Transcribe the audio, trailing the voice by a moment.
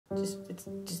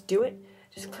Just do it.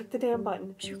 Just click the damn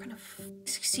button. You're gonna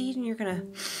succeed and you're gonna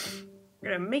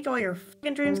make all your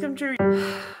fucking dreams come true.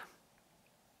 Okay.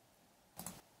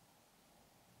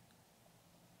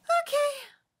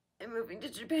 I'm moving to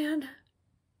Japan.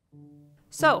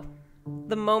 So,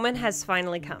 the moment has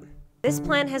finally come. This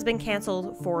plan has been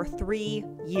cancelled for 3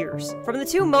 years. From the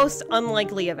two most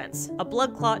unlikely events, a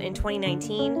blood clot in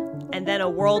 2019, and then a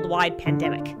worldwide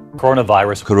pandemic.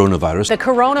 Coronavirus. The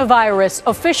coronavirus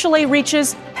officially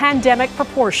reaches pandemic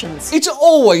proportions. It's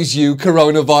always you,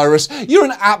 coronavirus. You're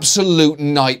an absolute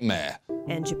nightmare.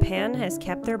 And Japan has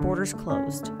kept their borders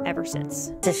closed ever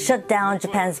since. To shut down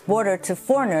Japan's border to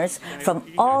foreigners from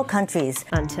all countries.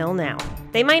 Until now.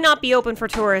 They might not be open for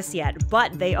tourists yet,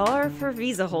 but they are for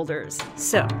visa holders.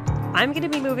 So, I'm gonna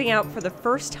be moving out for the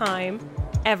first time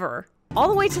ever, all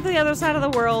the way to the other side of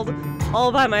the world,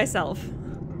 all by myself.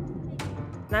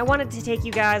 And I wanted to take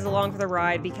you guys along for the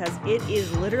ride because it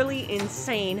is literally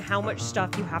insane how much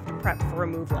stuff you have to prep for a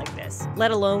move like this,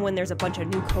 let alone when there's a bunch of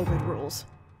new COVID rules.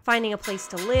 Finding a place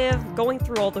to live, going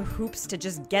through all the hoops to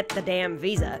just get the damn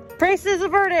visa. Crisis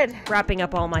averted! Wrapping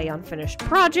up all my unfinished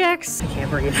projects. I can't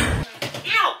breathe.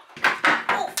 Ow!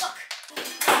 Oh, fuck!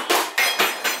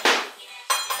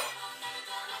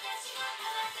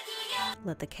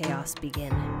 Let the chaos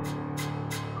begin.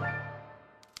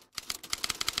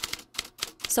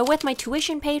 So with my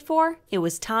tuition paid for, it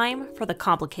was time for the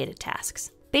complicated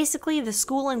tasks. Basically, the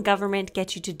school and government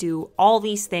get you to do all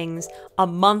these things a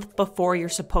month before you're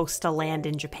supposed to land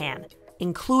in Japan,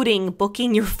 including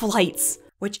booking your flights,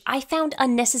 which I found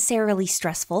unnecessarily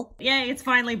stressful. Yay, it's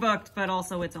finally booked, but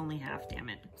also it's only half, damn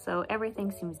it. So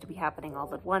everything seems to be happening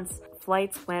all at once.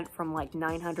 Flights went from like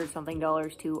 $900 something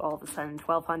to all of a sudden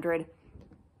 $1,200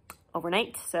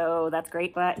 overnight, so that's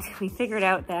great. But we figured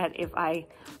out that if I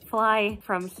fly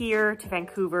from here to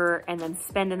Vancouver and then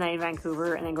spend a night in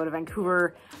Vancouver and then go to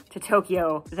Vancouver to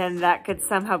Tokyo, then that could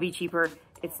somehow be cheaper.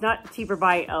 It's not cheaper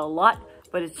by a lot,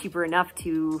 but it's cheaper enough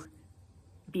to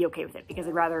be okay with it because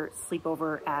I'd rather sleep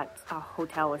over at a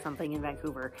hotel or something in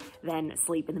Vancouver than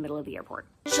sleep in the middle of the airport.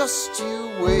 Just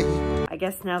you wait. I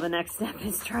guess now the next step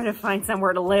is trying to find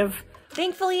somewhere to live.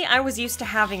 Thankfully, I was used to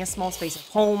having a small space at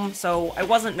home, so I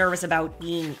wasn't nervous about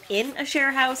being in a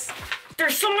share house.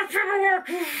 There's so much paperwork!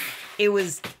 It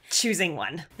was choosing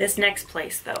one. This next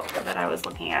place, though, that I was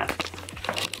looking at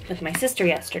with my sister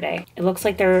yesterday, it looks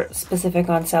like they're specific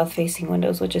on south-facing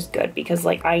windows, which is good because,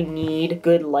 like, I need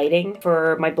good lighting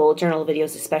for my bullet journal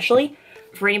videos especially.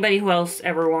 For anybody who else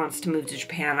ever wants to move to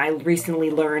Japan, I recently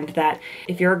learned that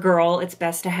if you're a girl, it's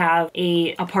best to have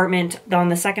an apartment on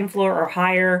the second floor or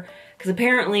higher, because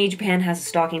apparently Japan has a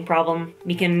stalking problem.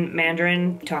 Mikan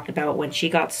Mandarin talked about when she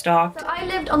got stalked. I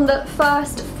lived on the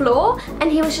first floor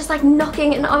and he was just like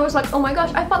knocking and I was like, oh my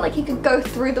gosh, I felt like he could go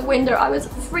through the window. I was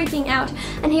freaking out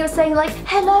and he was saying like,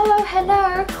 hello,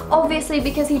 hello, obviously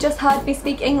because he just heard me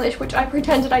speak English, which I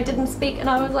pretended I didn't speak, and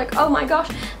I was like, oh my gosh,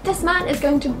 this man is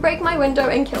going to break my window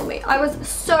and kill me. I was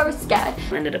so scared.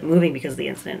 I ended up moving because of the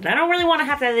incident. I don't really want to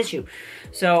have that issue.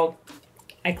 So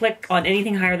I click on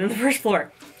anything higher than the first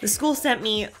floor. The school sent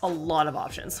me a lot of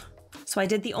options. So I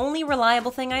did the only reliable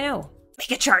thing I know.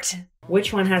 Make a chart.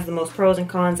 Which one has the most pros and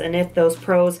cons, and if those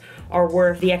pros are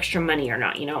worth the extra money or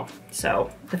not, you know?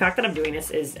 So the fact that I'm doing this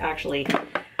is actually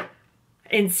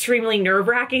extremely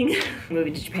nerve-wracking.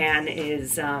 Moving to Japan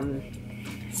is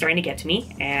starting to get to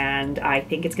me, and I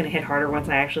think it's gonna hit harder once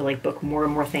I actually like book more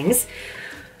and more things.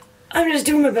 I'm just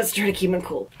doing my best to try to keep it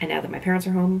cool. And now that my parents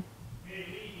are home,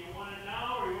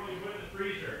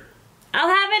 I'll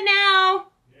have it now.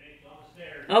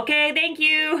 Okay, thank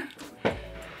you.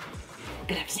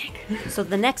 Good have a snack. So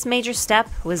the next major step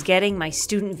was getting my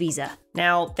student visa.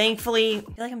 Now, thankfully, I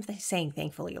feel like I'm saying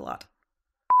thankfully a lot.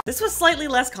 This was slightly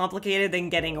less complicated than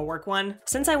getting a work one.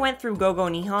 Since I went through Gogo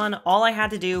Nihon, all I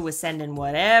had to do was send in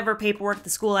whatever paperwork the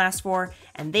school asked for,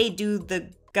 and they do the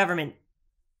government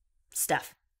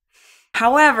stuff.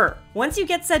 However, once you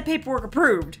get said paperwork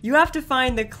approved, you have to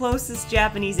find the closest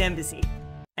Japanese embassy.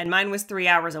 And mine was 3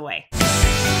 hours away.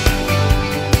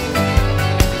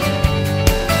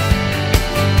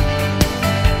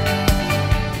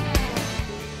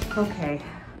 Okay,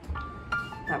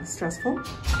 that was stressful.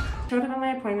 Showed up at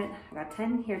my appointment. I got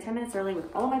 10 minutes early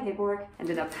with all of my paperwork.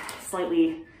 Ended up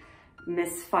slightly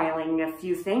misfiling a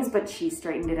few things, but she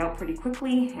straightened it out pretty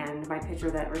quickly, and my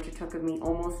picture that Richard took of me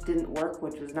almost didn't work,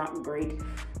 which was not great,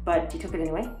 but she took it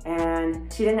anyway.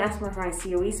 And she didn't ask me for my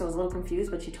COE, so I was a little confused,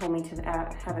 but she told me to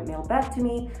have it mailed back to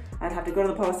me. I'd have to go to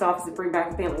the post office and bring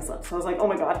back a family slip. So I was like, oh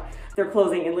my God, they're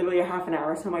closing in literally a half an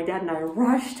hour. So my dad and I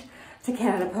rushed to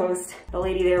Canada Post. The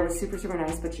lady there was super, super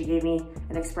nice, but she gave me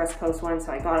an Express Post one,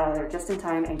 so I got out of there just in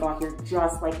time and got here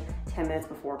just like 10 minutes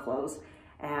before close.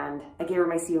 And I gave her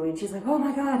my COE and she's like, oh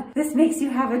my God, this makes you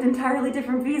have an entirely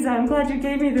different visa. I'm glad you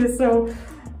gave me this. So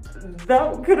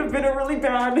that could have been a really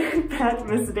bad, bad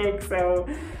mistake. So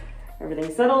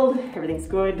everything's settled, everything's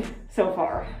good so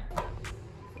far.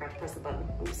 Forgot to press the button.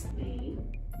 Oops.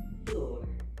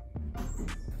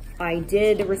 I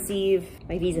did receive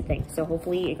my visa thing, so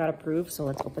hopefully it got approved. So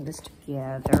let's open this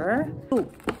together. Ooh,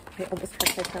 I almost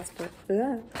touched my passport.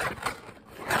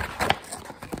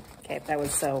 Okay, that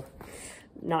was so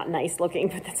not nice looking,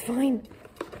 but that's fine.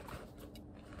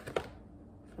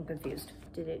 I'm confused.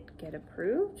 Did it get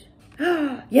approved?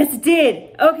 Yes, it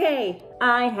did. Okay,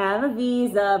 I have a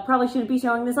visa. Probably shouldn't be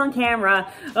showing this on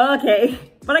camera. Okay,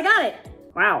 but I got it.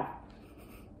 Wow,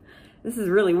 this is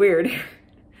really weird.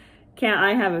 Can't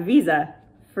I have a visa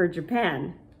for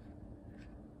Japan?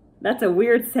 That's a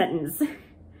weird sentence.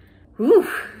 Whew,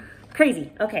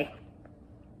 crazy. Okay.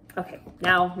 Okay,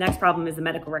 now next problem is the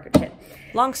medical record kit.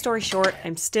 Long story short,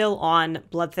 I'm still on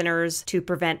blood thinners to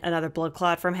prevent another blood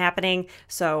clot from happening,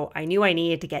 so I knew I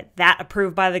needed to get that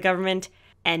approved by the government,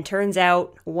 and turns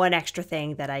out one extra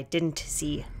thing that I didn't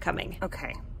see coming.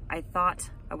 Okay, I thought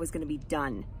I was gonna be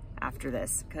done after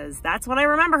this, because that's what I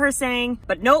remember her saying,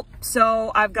 but nope.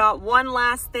 So I've got one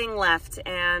last thing left,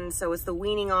 and so it's the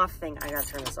weaning off thing. I gotta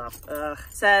turn this off.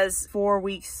 Says 4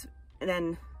 weeks, and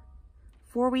then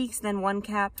 4 weeks, then 1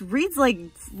 cap. Reads like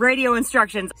radio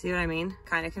instructions. See what I mean?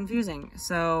 Kind of confusing.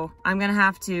 So I'm gonna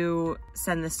have to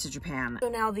send this to Japan. So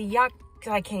now the I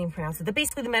can't even pronounce it.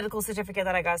 Basically the medical certificate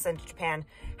that I got sent to Japan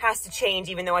has to change,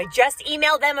 even though I just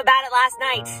emailed them about it last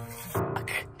night.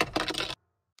 Fuck.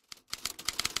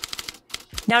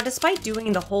 Now, despite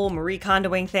doing the whole Marie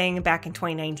Kondoing thing back in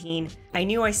 2019, I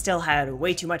knew I still had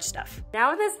way too much stuff.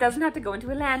 Now this doesn't have to go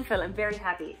into a landfill. I'm very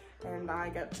happy. And I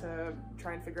get to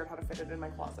try and figure out how to fit it in my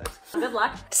closet. Good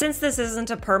luck. Since this isn't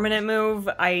a permanent move,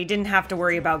 I didn't have to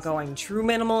worry about going true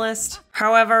minimalist.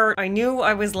 However, I knew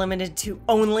I was limited to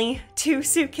only 2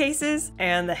 suitcases,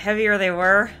 and the heavier they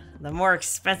were, the more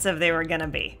expensive they were gonna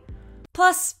be.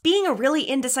 Plus, being a really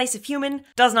indecisive human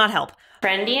does not help.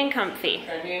 Trendy and comfy.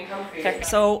 Trendy and comfy. Okay.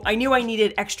 So I knew I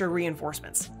needed extra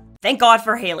reinforcements. Thank God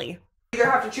for Haley. You either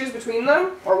have to choose between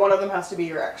them, or one of them has to be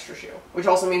your extra shoe. Which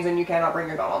also means then you cannot bring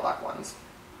your Donald Duck ones.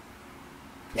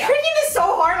 Yeah. You're making this so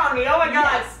hard on me, oh my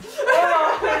god! Yes.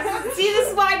 Oh, see, this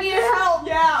is why I needed help!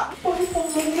 Yeah! Of course!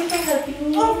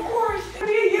 It'll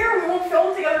be a year, we won't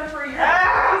film together for a year.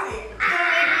 Crazy. It's gonna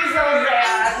make me so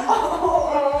sad.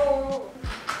 Oh,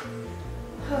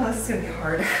 this is gonna be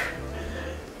hard.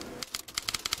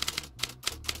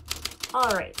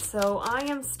 Alright, so I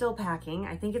am still packing.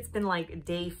 I think it's been like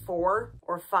day 4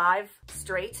 or 5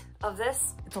 straight of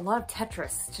this. It's a lot of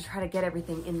Tetris to try to get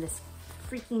everything in this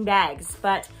freaking bags,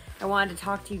 but I wanted to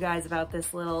talk to you guys about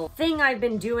this little thing I've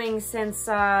been doing since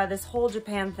this whole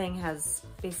Japan thing has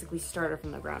basically started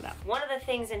from the ground up. One of the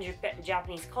things in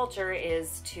Japanese culture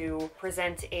is to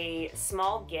present a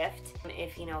small gift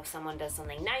if, you know, someone does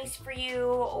something nice for you,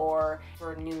 or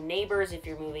for new neighbors if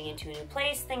you're moving into a new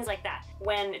place, things like that.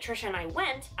 When Trisha and I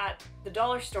went, at the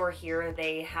dollar store here,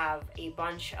 they have a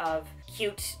bunch of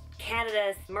cute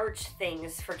Canada merch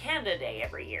things for Canada Day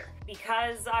every year.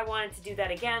 Because I wanted to do that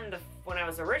again when I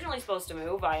was originally supposed to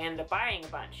move, I ended up buying a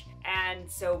bunch. And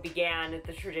so began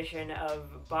the tradition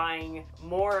of buying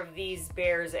more of these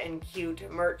bears and cute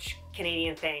merch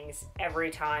Canadian things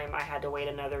every time I had to wait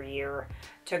another year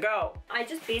to go. I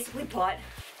just basically bought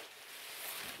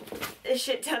a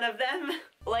shit ton of them.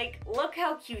 Like, look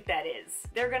how cute that is.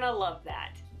 They're gonna love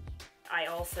that. I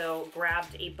also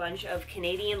grabbed a bunch of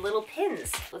Canadian little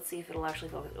pins. Let's see if it'll actually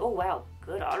focus. Oh wow,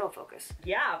 good autofocus.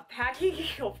 Yeah, packing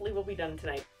hopefully will be done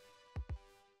tonight.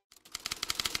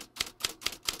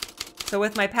 So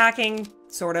with my packing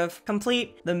sort of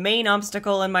complete, the main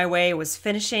obstacle in my way was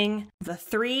finishing the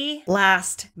 3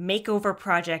 last makeover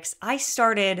projects I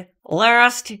started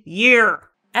last year.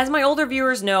 As my older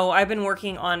viewers know, I've been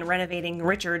working on renovating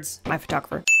Rickard's, my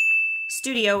photographer,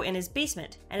 studio in his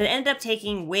basement, and it ended up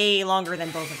taking way longer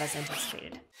than both of us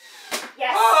anticipated.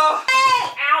 Yes! Oh.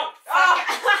 Ow! I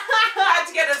had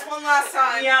to get us one last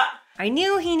time. Yeah. I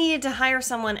knew he needed to hire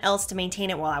someone else to maintain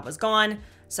it while I was gone,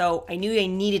 so I knew I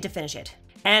needed to finish it,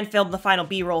 and film the final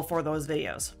B-roll for those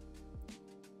videos.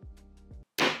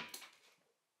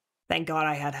 Thank God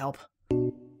I had help.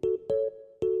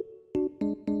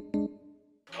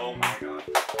 Oh my god.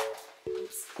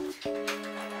 Oops.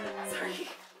 Sorry.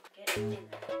 Get it in there.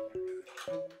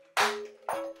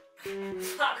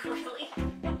 Fuck, really?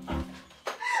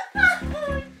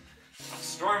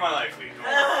 Story of my life, we go.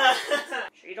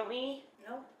 Sure you don't we?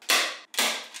 No.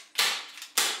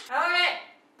 Okay.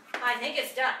 I think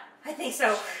it's done. I think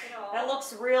so. That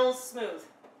looks real smooth.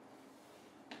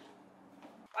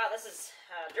 Wow, this is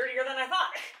dirtier than I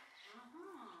thought.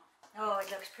 Oh, it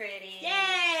looks pretty.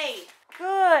 Yay!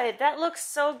 Good. That looks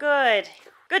so good.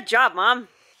 Good job, Mom.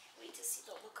 Wait to see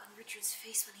the look on Richard's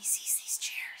face when he sees these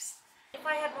chairs. If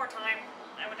I had more time,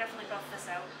 I would definitely buff this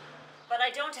out. But I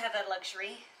don't have that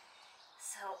luxury.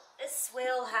 So this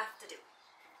will have to do.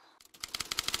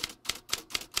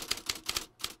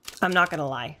 I'm not gonna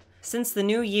lie. Since the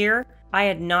new year, I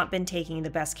had not been taking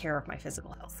the best care of my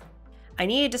physical health. I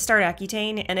needed to start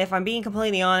Accutane, and if I'm being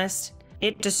completely honest,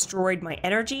 it destroyed my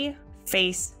energy,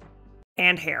 face,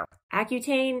 and hair.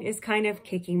 Accutane is kind of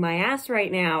kicking my ass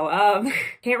right now.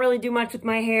 Can't really do much with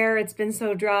my hair. It's been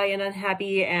so dry and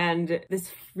unhappy, and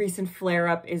this recent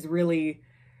flare-up is really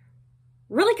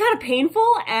kind of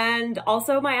painful, and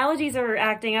also my allergies are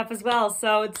acting up as well,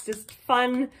 so it's just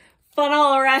fun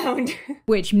all around.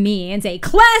 Which means a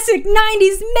classic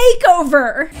 90s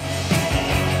makeover!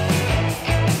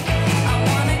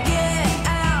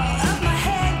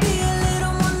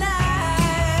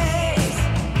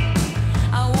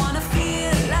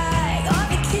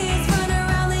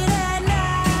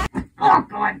 Oh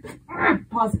God!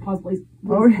 Pause, please.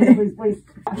 Please.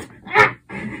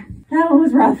 That one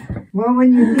was rough. Well,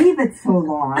 when you leave it so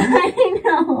long. I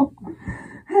know.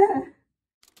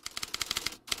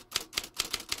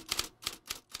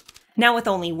 Now with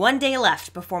only 1 day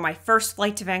left before my first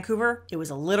flight to Vancouver, it was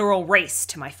a literal race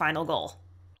to my final goal.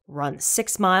 Run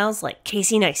 6 miles like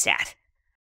Casey Neistat.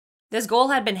 This goal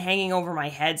had been hanging over my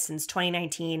head since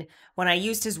 2019 when I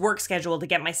used his work schedule to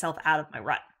get myself out of my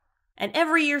rut. And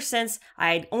every year since,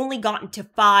 I had only gotten to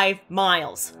 5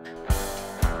 miles.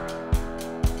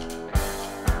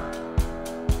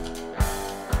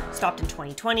 Stopped in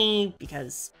 2020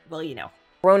 because, well, you know.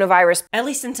 Coronavirus. At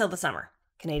least until the summer.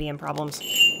 Canadian problems.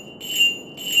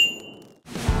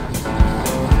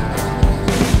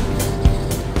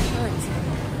 Alright,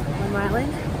 1 mile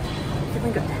in.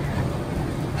 Feeling good.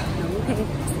 No pain.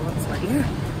 It's a little sweaty.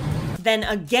 Then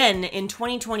again in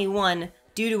 2021,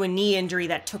 due to a knee injury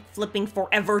that took flipping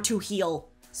forever to heal.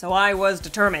 So I was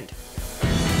determined. It's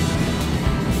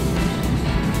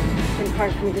been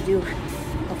hard for me to do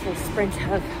a full sprint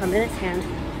of a minute, and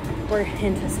we're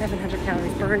into 700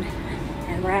 calories burned,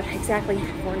 and we're at exactly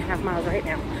 4.5 miles right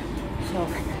now. So,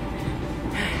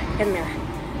 getting there.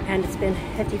 And it's been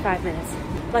 55 minutes.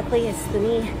 Luckily, it's the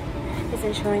knee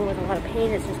isn't showing with a lot of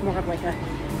pain, it's just more of like a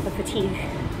fatigue.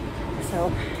 So,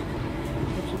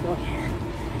 we keep going.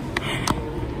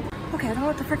 Okay, I don't know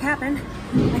what the frick happened.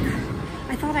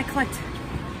 I thought I clicked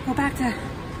go back to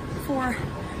 4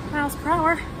 miles per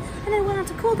hour, and then it went on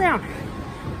to cool down.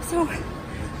 So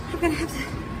I'm gonna have to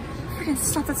freaking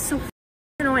stop. That's so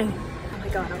annoying. Oh my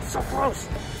god, I'm so close.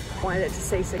 I wanted it to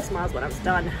say 6 miles when I was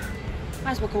done.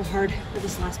 Might as well go hard with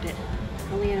this last bit.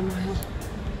 Only at a mile.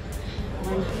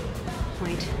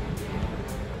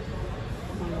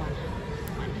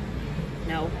 1.111.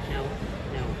 No.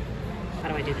 How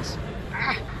do I do this?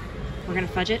 Ah! We're gonna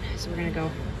fudge it, so we're gonna go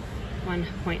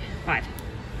 1.5.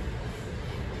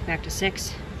 Back to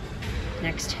 6.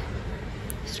 Next.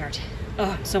 Start.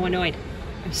 Oh, I'm so annoyed.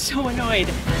 I'm so annoyed.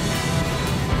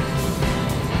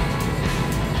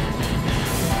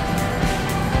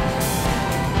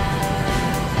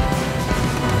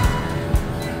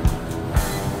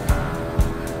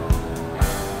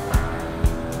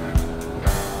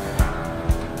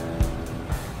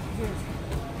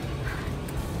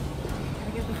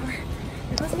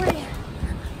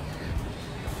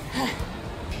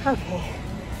 Okay,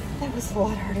 that was a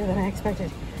lot harder than I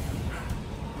expected.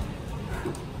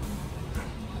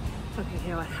 Okay, you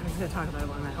know what? I'm just gonna talk about it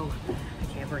while I'm at home. I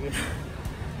can't breathe.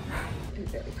 I'm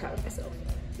very proud of myself.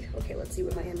 Okay, let's see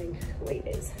what my ending weight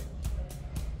is.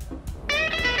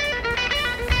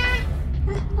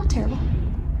 Not terrible.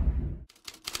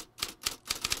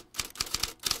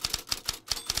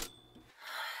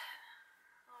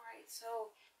 Alright,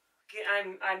 so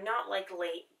I'm not like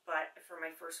late, but for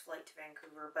my first flight to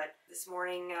Vancouver, but this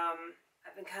morning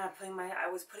I've been kind of I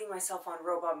was putting myself on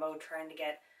robot mode trying to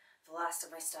get the last of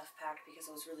my stuff packed because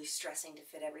it was really stressing to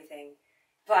fit everything.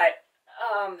 But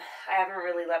I haven't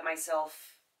really let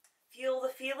myself feel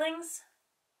the feelings.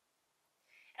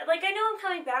 And like, I know I'm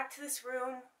coming back to this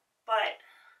room, but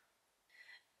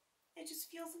it just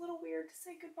feels a little weird to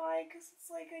say goodbye because it's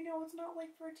like, I know it's not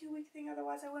like for a 2-week thing,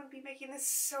 otherwise I wouldn't be making this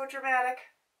so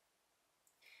dramatic.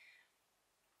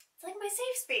 It's like my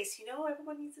safe space, you know?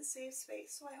 Everyone needs a safe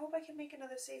space, so I hope I can make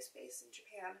another safe space in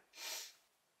Japan.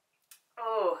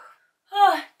 Oh,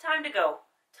 time to go.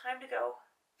 Time to go.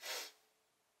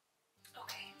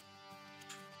 Okay.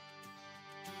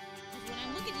 When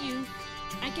I look at you,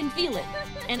 I can feel it.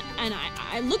 And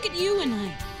I look at you and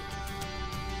I'm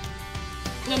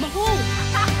home.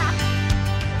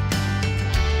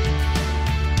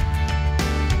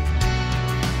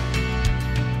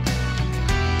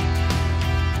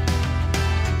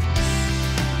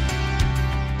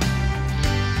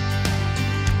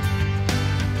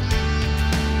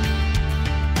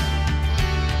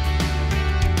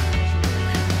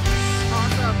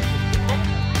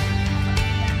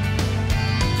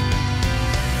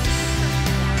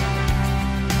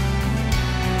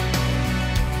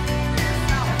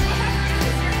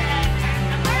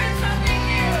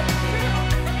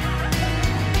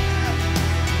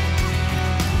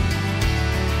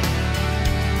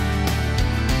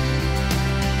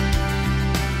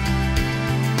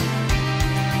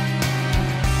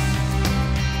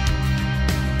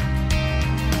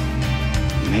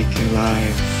 Make your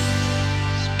life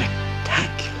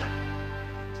spectacular.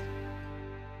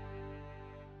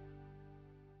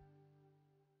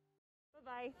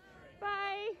 Bye-bye.